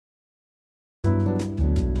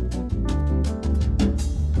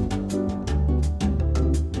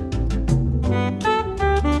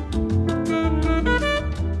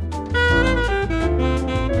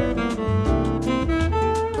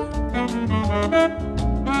こん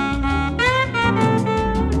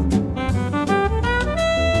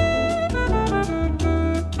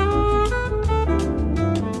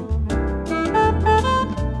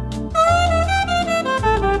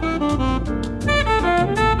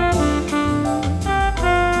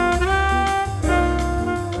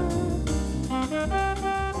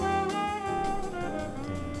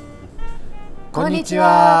にち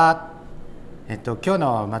は。今日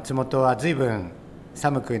の松本は随分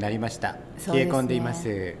寒くなりました。冷え込んでいま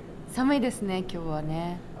す。寒いですね、今日は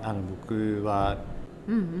ね。僕は、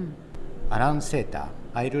アランセーター、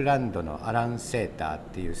アイルランドのアランセーターっ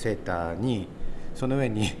ていうセーターに、その上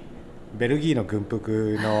にベルギーの軍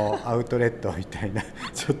服のアウトレットみたいな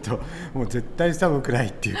ちょっともう絶対寒くない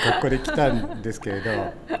っていう格好で来たんですけれど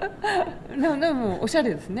でもおしゃ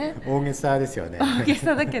れですね。大げさですよね。大げ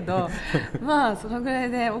さだけどまあそのぐらい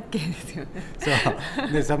で OK ですよね。そ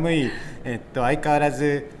うで、寒い、相変わら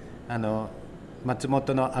ず松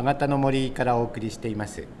本のあがたの森からお送りしていま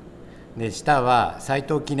す。で、下は斉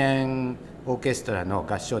藤記念オーケストラの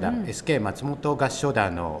合唱団、SK 松本合唱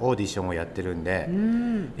団のオーディションをやってるんで、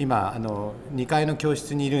今2階の教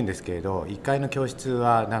室にいるんですけれど、1階の教室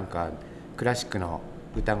はなんかクラシックの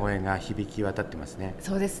歌声が響き渡ってますね。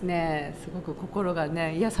そうですね、すごく心が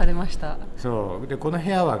ね癒されました。そうで、この部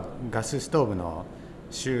屋はガスストーブの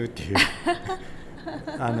シューっていう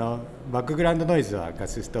バックグラウンドノイズはガ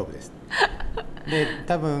スストーブです。で、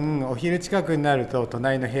多分お昼近くになると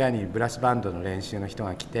隣の部屋にブラスバンドの練習の人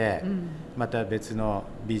が来て、また別の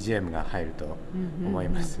BGM が入ると思い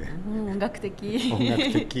ます。音楽的音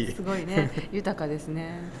楽的すごいね、豊かです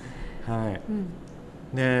ね。はい。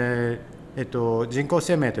で、人工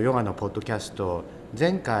生命とヨガのポッドキャスト、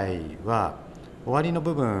前回は終わりの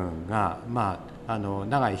部分が、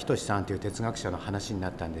永井仁さんという哲学者の話にな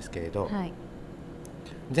ったんですけれど、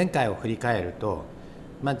前回を振り返ると、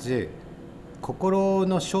まず心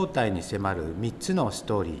の正体に迫る3つのス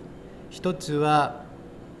トーリー。一つは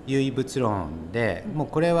唯物論で、もう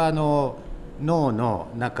これは脳の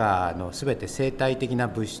中のすべて生態的な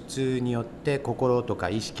物質によって心と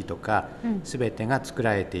か意識とかすべてが作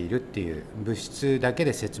られているっていう物質だけ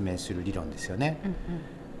で説明する理論ですよね。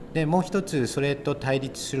で、もう一つそれと対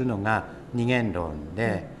立するのが二元論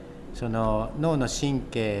で、その脳の神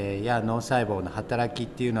経や脳細胞の働き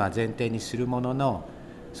っていうのは前提にするものの、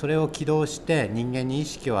それを起動して人間に意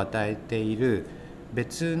識を与えている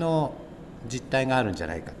別の実態があるんじゃ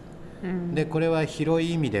ないか。で、これは広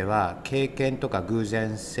い意味では経験とか偶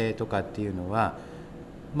然性とかっていうのは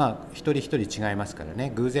一人一人違いますから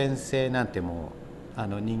ね。偶然性なんてもう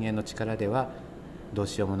人間の力ではどう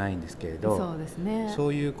しようもないんですけれど、そうですね、そ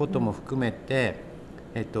ういうことも含めて、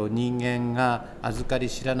人間が預かり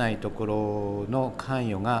知らないところの関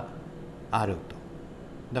与があると。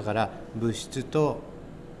だから物質と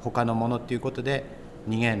他のものっていうことで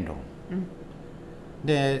二元論、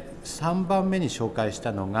で3番目に紹介し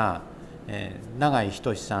たのが、永井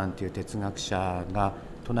仁さんという哲学者が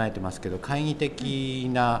唱えてますけど、懐疑的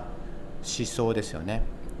な思想ですよね。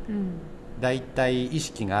だいたい意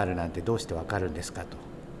識があるなんてどうしてわかるんですかと、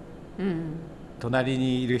隣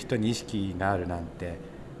にいる人に意識があるなんて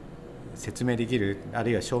説明できる、ある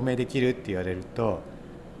いは証明できるって言われると、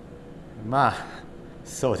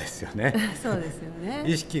そうですよね。そうですよね。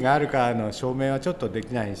意識があるかの証明はちょっとで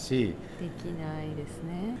きないし、できないです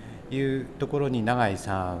ね。いうところに永井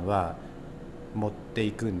さんは持って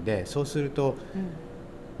いくんで、そうすると、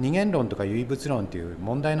二元論とか唯物論という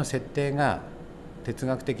問題の設定が哲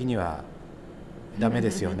学的にはダメで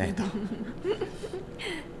すよね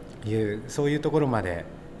という、そういうところまで、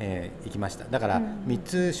行きました。だから3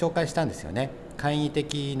つ紹介したんですよね。懐疑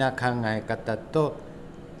的な考え方と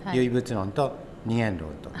唯物論と二元論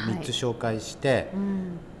と3つ紹介して、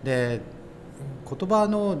で言葉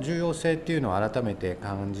の重要性っていうのを改めて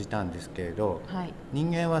感じたんですけれど、人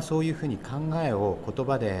間はそういうふうに考えを言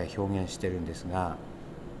葉で表現してるんですが、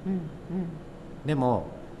でも、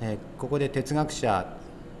ここで哲学者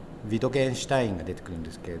ヴィトゲンシュタインが出てくるん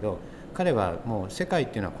ですけれど、彼はもう世界っ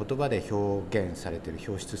ていうのは言葉で表現されてる、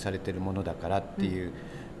表出されてるものだからっていう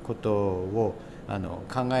ことを、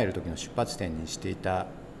考える時の出発点にしていた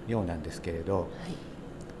ようなんですけれど、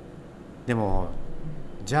でも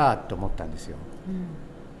じゃあと思ったんですよ。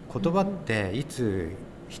言葉っていつ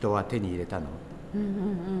人は手に入れたの？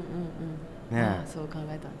そう考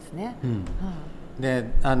えたんですね。で、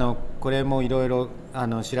これもいろいろ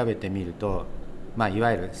調べてみると、い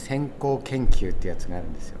わゆる先行研究ってやつがある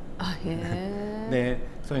んですよ。で、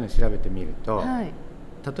そういうの調べてみると、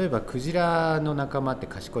例えばクジラの仲間って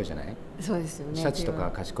賢いじゃない？そうですよね。シャチと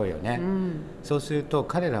か賢いよね。そうすると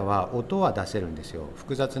彼らは音は出せるんですよ。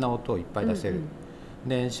複雑な音をいっぱい出せる。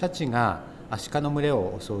で、シャチがアシカの群れ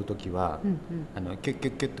を襲うときは、キュッキ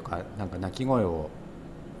ュッキュッとかなんか鳴き声を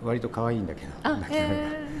割と可愛いんだけど、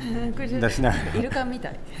出しながらイルカみた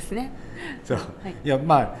いですね。そう、いや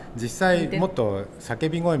実際もっと叫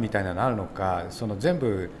び声みたいなのあるのか、その全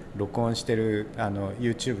部録音してる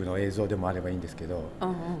YouTube の映像でもあればいいんですけど、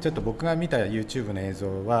ちょっと僕が見た YouTube の映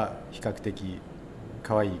像は比較的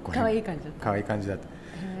可愛い声、可愛い感じだった。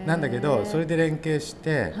なんだけどそれで連携し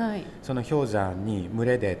て、その氷山に群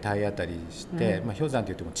れで体当たりして、氷山っ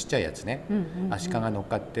て言ってもちっちゃいやつね、アシカが乗っ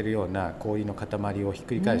かってるような氷の塊をひっ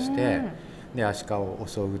くり返して、でアシカを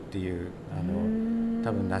襲うっていう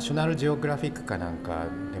多分ナショナルジオグラフィックかなんか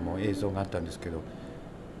でも映像があったんですけど、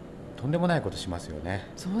とんでもないことしますよね。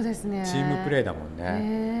そうですね。チームプレーだもん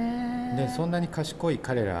ね。でそんなに賢い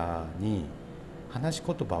彼らに話し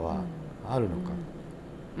言葉はあるのか、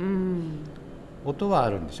音はあ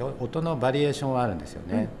るんでしょ。音のバリエーションはあるんですよ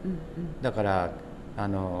ね。だから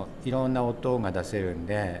いろんな音が出せるん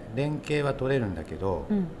で連携は取れるんだけど、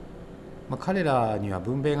彼らには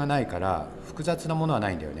文明がないから複雑なものはな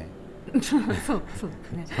いんだよね。そうですね。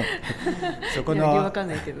そこの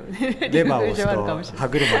レバーを押すと歯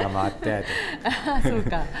車が回ってそう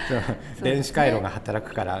か電子回路が働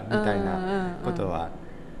くからみたいなことは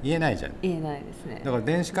言えないじゃん。言えないですね。だから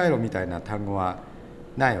電子回路みたいな単語は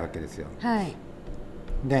ないわけですよ。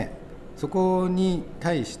でそこに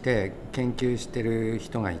対して研究してる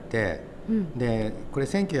人がいて、でこれ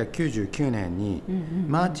1999年に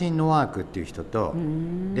マーチン・ノワークっていう人と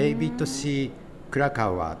デイビッド・C・クラ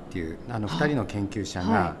カワーっていう2人の研究者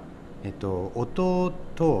が、音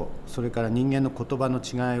とそれから人間の言葉の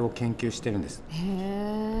違いを研究してるんです。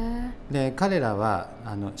で彼らは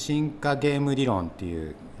進化ゲーム理論ってい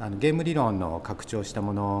うゲーム理論の拡張した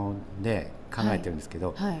もので考えてるんですけ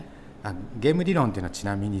ど、ゲーム理論っていうのはち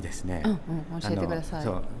なみにですね、教えてください。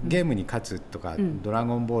ゲームに勝つとか、ドラ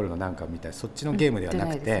ゴンボールのなんかみたいなそっちのゲームではな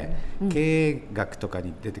くて、経営学とか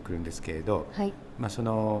に出てくるんですけれど、そ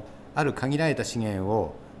のある限られた資源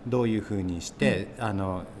をどういうふうにして、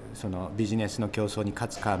そのビジネスの競争に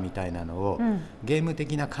勝つかみたいなのを、ゲーム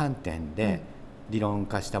的な観点で理論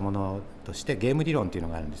化したものとしてゲーム理論っていうの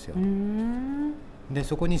があるんですよ。で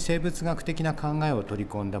そこに生物学的な考えを取り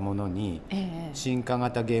込んだものに、進化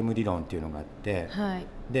型ゲーム理論っていうのがあって、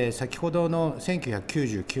で先ほどの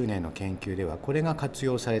1999年の研究ではこれが活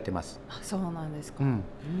用されてます。そうなんですか。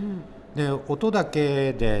で音だ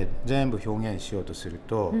けで全部表現しようとする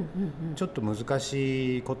と、ちょっと難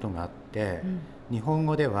しいことがあって、日本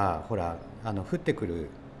語ではほら降ってくる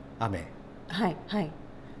雨、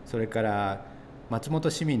それから松本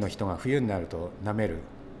市民の人が冬になると舐める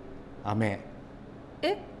飴、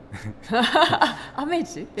飴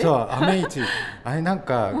市？そう飴市。あれなん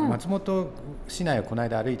か松本市内をこの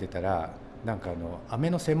間歩いてたら、なんか飴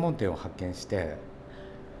の専門店を発見して、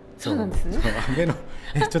そうなんですね。飴の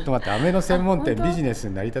ちょっと待って、飴の専門店ビジネス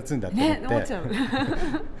に成り立つんだと思って、そう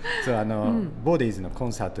ボーディーズのコ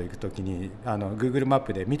ンサート行くときにGoogle マッ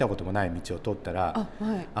プで見たこともない道を通ったら、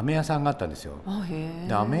飴屋さんがあったんですよ。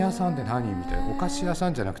で飴屋さんって何みたいな、お菓子屋さ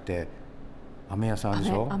んじゃなくて飴屋さんで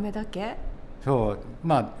しょ。飴だけ。そう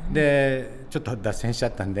でちょっと脱線しちゃ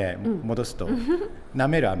ったんで、戻すと舐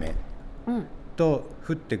める飴と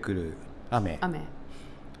降ってくる雨、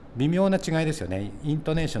微妙な違いですよね。イン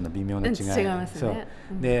トネーションの微妙な違い、違いますね。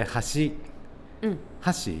で箸、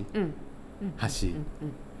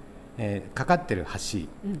かかってる箸、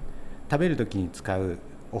食べるときに使う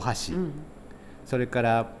お箸、それか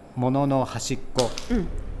ら物の端っこ、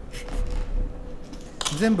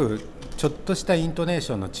全部ちょっとしたイントネー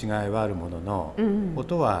ションの違いはあるものの、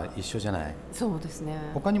音は一緒じゃない。そうですね。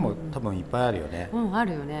他にも多分いっぱいあるよね。あ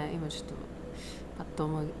るよね。今ちょっとパッと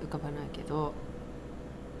思い浮かばないけど、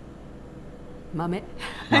豆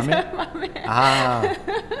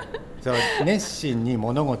そう熱心に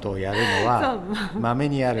物事をやるのは豆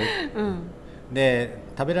にやる、で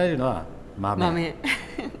食べられるのは豆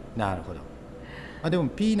なるほど。でも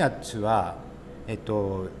ピーナッツは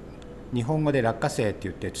日本語で落花生って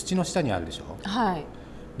言って土の下にあるでしょ。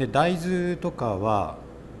で大豆とかは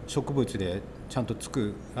植物でちゃんとつ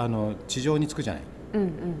く地上につくじゃない。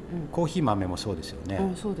コーヒー豆もそうですよね。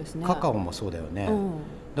カカオもそうだよね。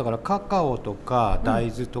だからカカオとか大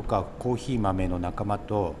豆とかコーヒー豆の仲間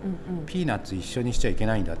とピーナッツ一緒にしちゃいけ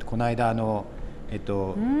ないんだって、この間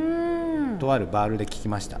とあるバールで聞き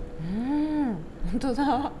ました。本当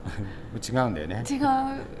だ。違うんだよね。違い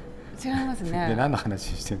ますね。で何の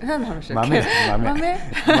話してる？何の話？豆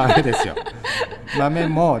ですよ。豆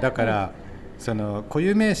もだからその固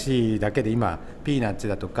有名詞だけで今ピーナッツ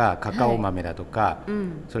だとかカカオ豆だとか、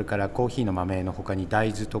それからコーヒーの豆の他に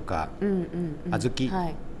大豆とか小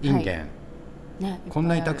豆、インゲン、ね、こん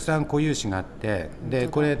なにたくさん固有詞があって、で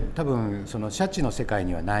これ多分そのシャチの世界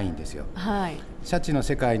にはないんですよ、はい、シャチの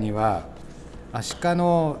世界にはアシカ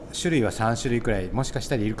の種類は3種類くらいもしかし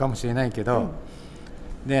たらいるかもしれないけど、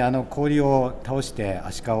で氷を倒して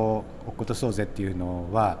アシカを落っことそうぜっていう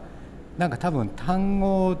のはなんか多分単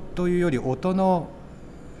語というより音の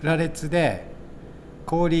羅列で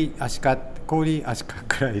氷アシカく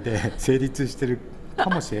らいで成立してるか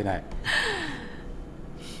もしれない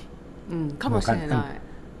かもしれな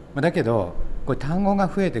い、だけどこれ単語が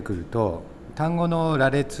増えてくると単語の羅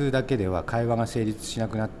列だけでは会話が成立しな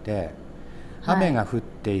くなって、雨が降っ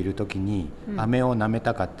ている時に飴を舐め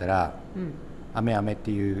たかったら、飴飴っ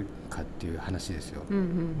ていうかっていう話ですよ、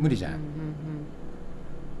無理じゃない、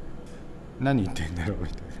何言ってんだろうみ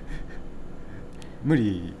たいな無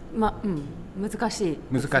理、難しい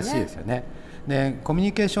ですね、難しいですよね。でコミュ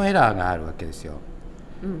ニケーションエラーがあるわけですよ、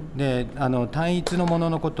で単一のも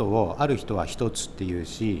ののことをある人は一つっていう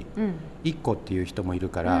し、一個っていう人もいる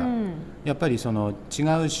から、やっぱりその違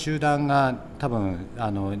う集団が多分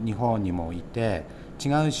日本にもいて、違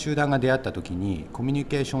う集団が出会った時にコミュニ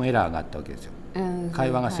ケーションエラーがあったわけですよ、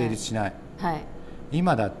会話が成立しない、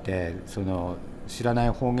今だってその知らない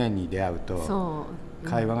方言に出会うと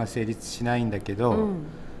会話が成立しないんだけど、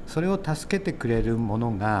それを助けてくれるも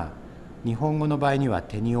のが日本語の場合には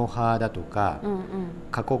テニオ派だとか、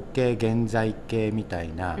過去形現在形みた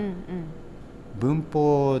いな文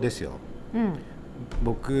法ですよ、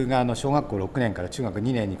僕が小学校6年から中学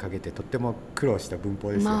2年にかけてとっても苦労した文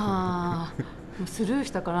法ですよ、もうスルー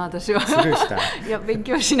したかな私は。スルーしたいや勉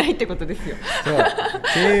強しないってことですよ。そう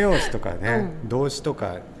形容詞とかね、動詞と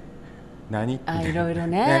か何っていろいろ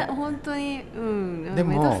ね本当に、でも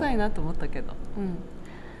めんどくさいなと思ったけど、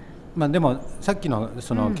でもさっきの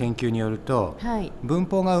その研究によると、文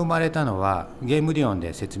法が生まれたのはゲーム理論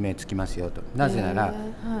で説明つきますよと。なぜなら、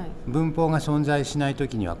文法が存在しないと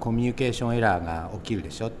きにはコミュニケーションエラーが起きるで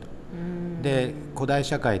しょと。で古代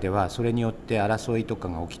社会ではそれによって争いとか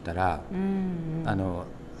が起きたら、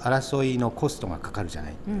争いのコストがかかるじゃな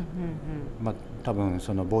い、多分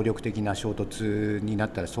その暴力的な衝突になっ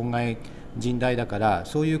たら損害甚大だから、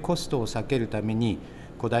そういうコストを避けるために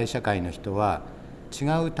古代社会の人は違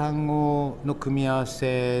う単語の組み合わ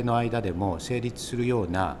せの間でも成立するよう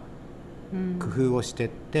な工夫をしてっ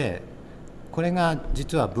て、これが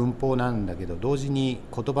実は文法なんだけど同時に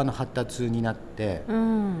言葉の発達になって、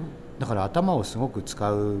だから頭をすごく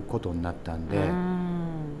使うことになったんで、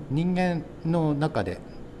人間の中で、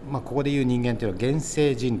ここでいう人間っていうのは現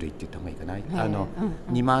生人類って言った方がいいかな、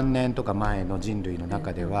2万年とか前の人類の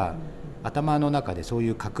中では、頭の中でそうい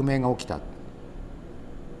う革命が起きた。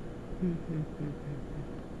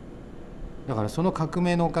だからその革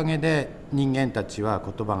命のおかげで人間たちは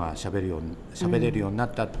言葉が喋れるようにな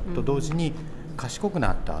ったと同時に賢く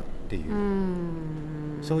なったっていう、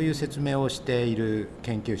そういう説明をしている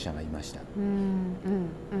研究者がいました。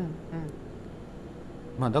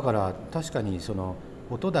だから確かにその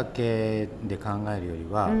音だけで考えるより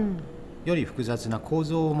は、より複雑な構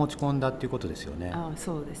造を持ち込んだっていうことですよね。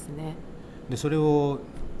そうですね。でそれを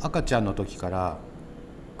赤ちゃんの時から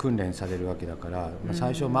訓練されるわけだから、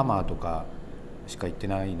最初ママとかしか言って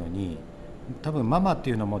ないのに、多分ママって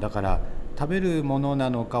いうのもだから食べるものな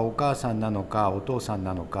のかお母さんなのかお父さん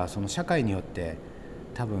なのか、その社会によって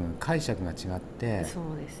多分解釈が違って、そ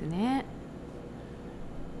うですね。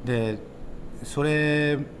でそ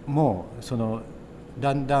れもその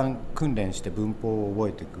だんだん訓練して文法を覚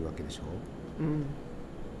えていくわけでしょ、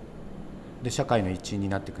で社会の一員に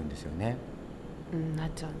なっていくんですよね。なっ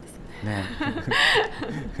ちゃうんですよね。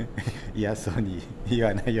嫌そうに言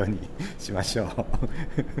わないようにしましょう。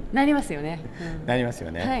なりますよね。なります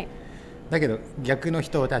よね。だけど逆の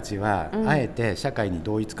人たちは、あえて社会に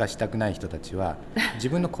同一化したくない人たちは自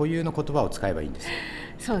分の固有の言葉を使えばいいんですよ。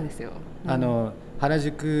そうですよ。原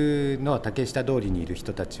宿の竹下通りにいる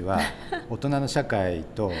人たちは大人の社会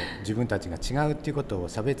と自分たちが違うっていうことを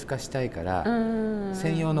差別化したいから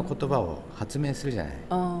専用の言葉を発明するじゃない。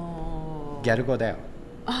ギャル語だよ。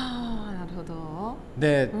なるほど。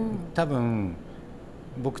で、多分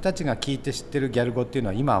僕たちが聞いて知ってるギャル語っていうの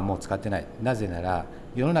は今はもう使ってない。なぜなら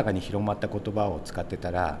世の中に広まった言葉を使って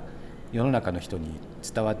たら世の中の人に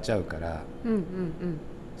伝わっちゃうから、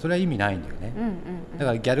それは意味ないんだよね。だ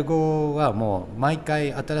からギャル語はもう毎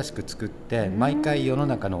回新しく作って、毎回世の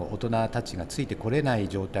中の大人たちがついてこれない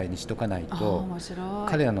状態にしとかないと、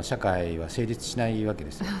彼らの社会は成立しないわけで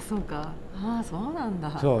すよ。そうか。そうなん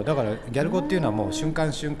だ。そうだからギャル語っていうのはもう瞬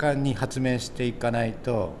間瞬間に発明していかない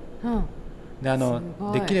と、で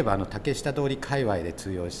できれば竹下通り界隈で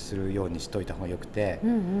通用するようにしといた方がよくて、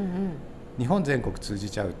日本全国通じ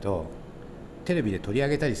ちゃうとテレビで取り上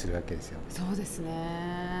げたりするわけですよ。そうです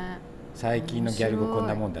ね。最近のギャル語こん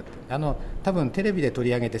なもんだって。多分テレビで取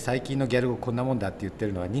り上げて最近のギャル語こんなもんだって言って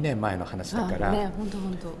るのは2年前の話だから、ね、本当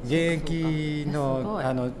現役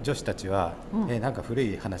の女子たちは、なんか古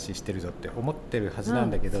い話してるぞって思ってるはずな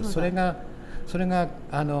んだけど、それが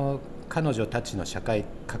彼女たちの社会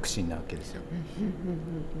革新なわけですよ。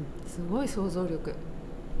すごい想像力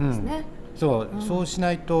ですね。そうし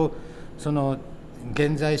ないとその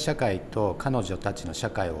現在社会と彼女たちの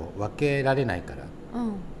社会を分けられないから、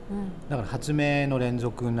だから発明の連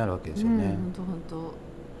続になるわけですよね。本当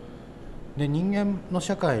で、人間の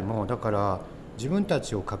社会もだから自分た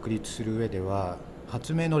ちを確立する上では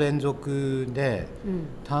発明の連続で、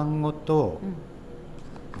単語と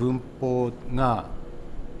文法が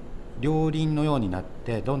両輪のようになっ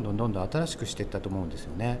てどんどん新しくしていったと思うんです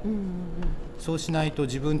よね。そうしないと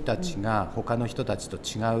自分たちが他の人たちと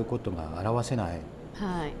違うことが表せない、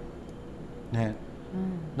ね。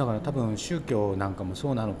だから多分宗教なんかも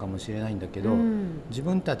そうなのかもしれないんだけど、自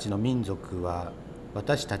分たちの民族は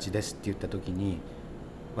私たちですって言った時に、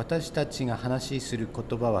私たちが話しする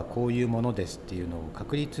言葉はこういうものですっていうのを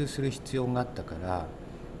確立する必要があったから、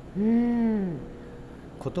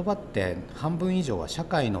言葉って半分以上は社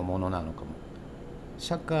会のものなのかも。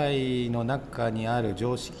社会の中にある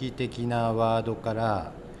常識的なワードか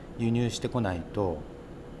ら輸入してこないと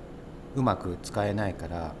うまく使えないか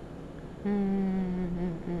ら、例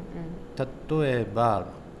えば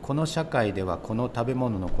この社会ではこの食べ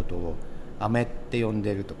物のことを飴って呼ん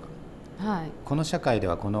でるとか、この社会で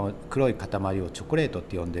はこの黒い塊をチョコレートっ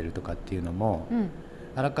て呼んでるとかっていうのも、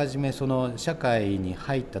あらかじめその社会に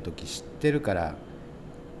入った時知ってるから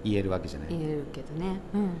言えるわけじゃない。言えるけどね、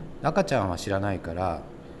赤ちゃんは知らないから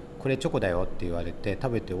これチョコだよって言われて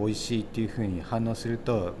食べて美味しいっていうふうに反応する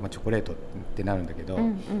と、チョコレートってなるんだけど、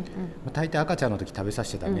大抵赤ちゃんの時食べさ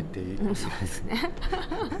せちゃダメっていう、そうですね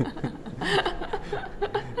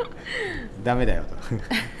ダメだよと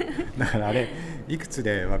だからあれいくつ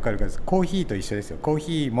で分かるかです。コーヒーと一緒ですよ。コー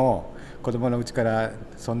ヒーも子供のうちから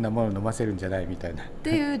そんなもの飲ませるんじゃないみたいなっ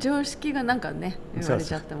ていう常識がなんかね言われ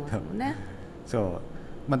ちゃってますもんね。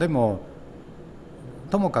でも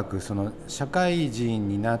ともかくその社会人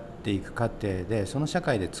になっていく過程でその社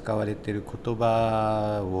会で使われている言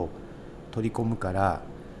葉を取り込むから、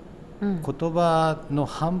言葉の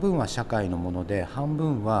半分は社会のもので半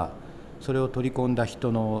分はそれを取り込んだ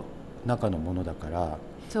人の中のものだから。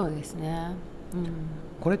そうですね、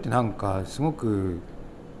これってなんかすごく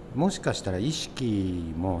もしかしたら意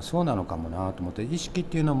識もそうなのかもなと思って、意識っ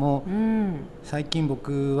ていうのも、最近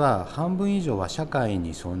僕は半分以上は社会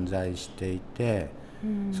に存在していて、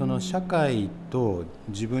その社会と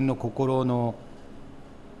自分の心の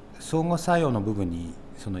相互作用の部分に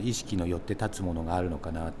その意識の寄って立つものがあるの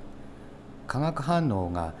かな、化学反応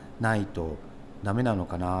がないとダメなの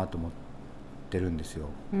かなと思ってるんですよ。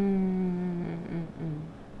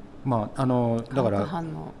だから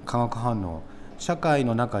化学反応、社会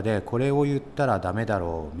の中でこれを言ったらダメだ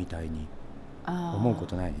ろうみたいに思うこ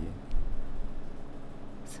とない？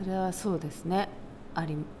それはそうですね。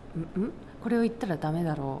これを言ったらダメ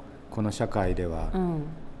だろう、この社会では、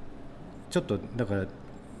ちょっとだから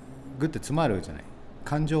グッて詰まるじゃない。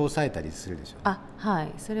感情を抑えたりするでしょ。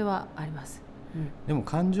それはあります、でも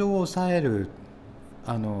感情を抑える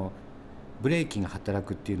ブレーキが働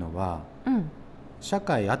くっていうのは、社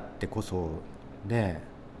会あってこそで、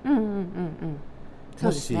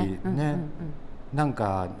もしね、なん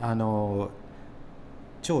か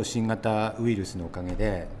超新型ウイルスのおかげ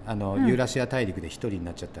でユーラシア大陸で一人に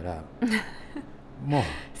なっちゃったらもう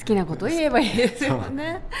好きなこと言えばいいですよ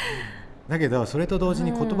ねだけどそれと同時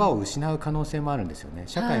に言葉を失う可能性もあるんですよね。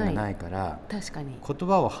社会がないから、確かに言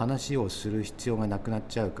葉を話をする必要がなくなっ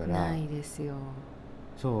ちゃうから。ないですよ。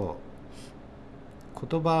言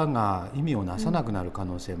葉が意味をなさなくなる可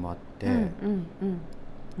能性もあって、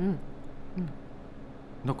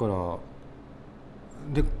だから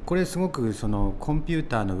でこれすごくそのコンピュー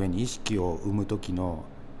ターの上に意識を生む時の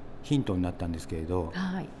ヒントになったんですけれど、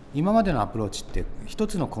今までのアプローチって一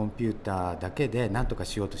つのコンピューターだけで何とか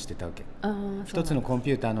しようとしてたわけ。一つのコン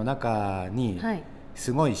ピューターの中に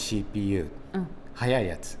すごい CPU、速い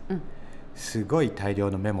やつ、すごい大量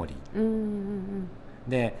のメモリ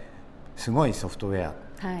ですごいソフトウェア、っ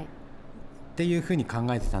ていうふうに考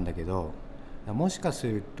えてたんだけど、もしかす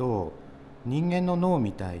ると人間の脳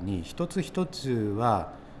みたいに一つ一つ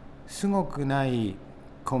はすごくない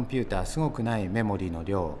コンピューター、すごくないメモリの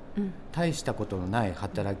量、大したことのない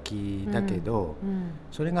働きだけど、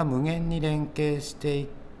それが無限に連携してい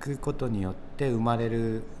くことによって生まれ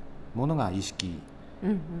るものが意識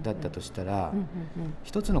だったとしたら、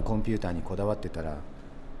一つのコンピューターにこだわってたら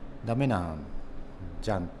ダメなん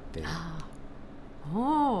じゃんっていう。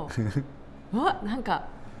おおわ、なんか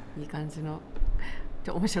いい感じの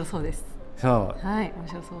面白そうです。そう、はい、面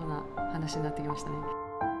白そうな話になってきましたね。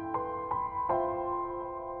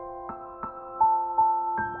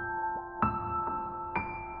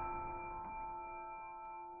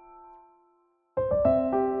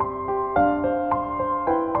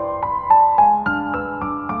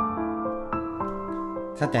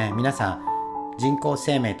さて皆さん、人工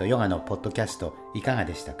生命とヨガのポッドキャストいかが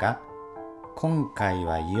でしたか？今回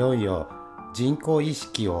はいよいよ人工意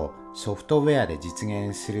識をソフトウェアで実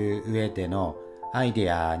現する上でのアイ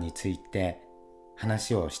デアについて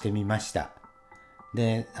話をしてみました。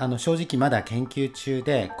で、正直まだ研究中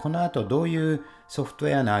で、この後どういうソフトウ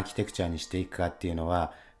ェアのアーキテクチャにしていくかっていうの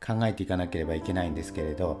は考えていかなければいけないんですけ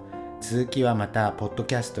れど、続きはまたポッド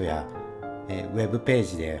キャストやウェブペー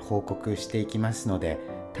ジで報告していきますので、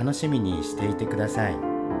楽しみにしていてくださ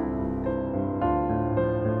い。